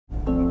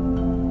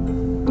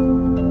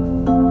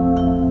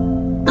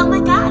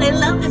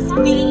You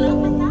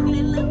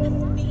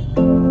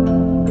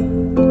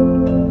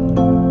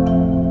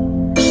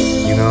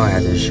gon'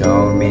 have to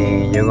show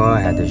me, you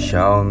gon' have to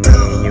show me,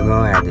 you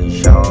gon' have to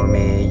show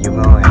me, you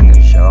gon' have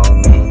to show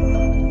me.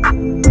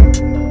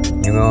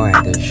 You gon'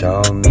 have to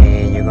show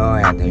me, you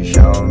gon' have to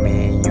show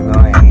me, you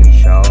gon' have to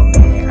show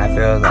me. I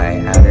feel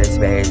like outer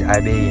space, I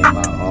be in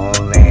my own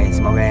lane,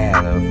 smoking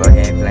hella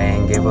fucking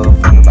flame, give a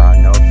fuck about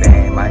no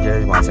fame. I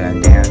just want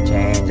some damn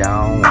change, I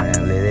don't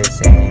wanna live the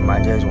same. I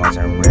just want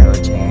some real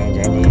change,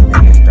 and these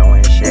niggas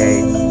throwing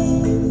shade.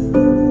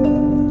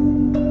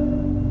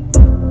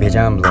 Bitch,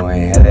 I'm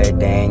blowing hella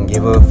dang,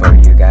 give a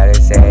fuck you gotta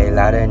say.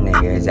 Lot of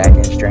niggas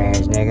acting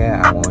strange,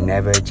 nigga, I won't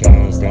never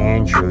change.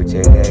 Staying true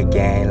to the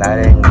game, lot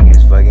of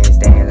niggas fucking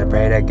stains. I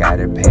pray to God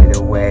to pay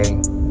the way.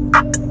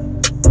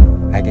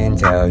 I can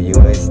tell you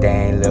a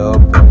stain, little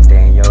boy,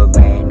 stay in your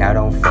lane. I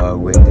don't fuck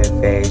with the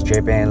face,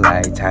 dripping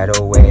like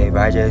tidal wave.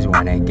 I just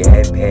wanna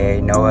get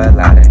paid, know a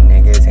lot of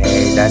niggas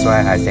hate, that's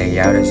why I stay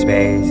out of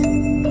space.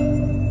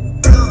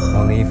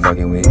 Only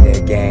fucking with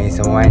the gang,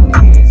 so my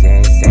niggas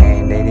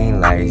insane, they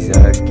think life's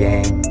a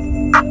game.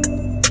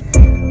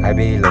 I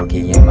be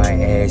low-key in my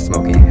head,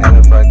 smoking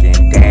hella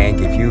fucking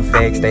dank. If you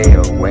fake, stay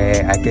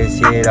away, I can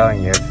see it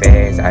on your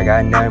face. I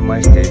got nothing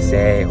much to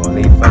say,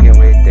 only fucking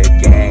with the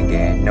gang.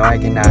 And no, I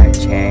cannot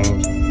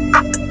change,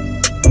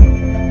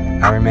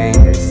 I remain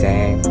the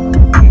same.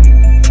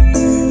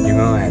 You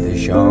gon' have to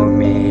show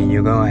me,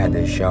 you gon' have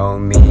to show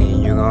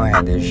me, you gon'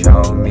 have to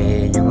show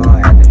me, you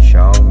gon' have to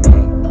show me.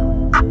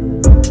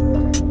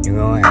 You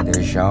gon' have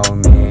to show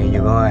me,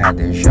 you gon' have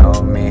to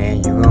show me,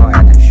 you gon'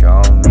 have to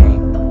show me.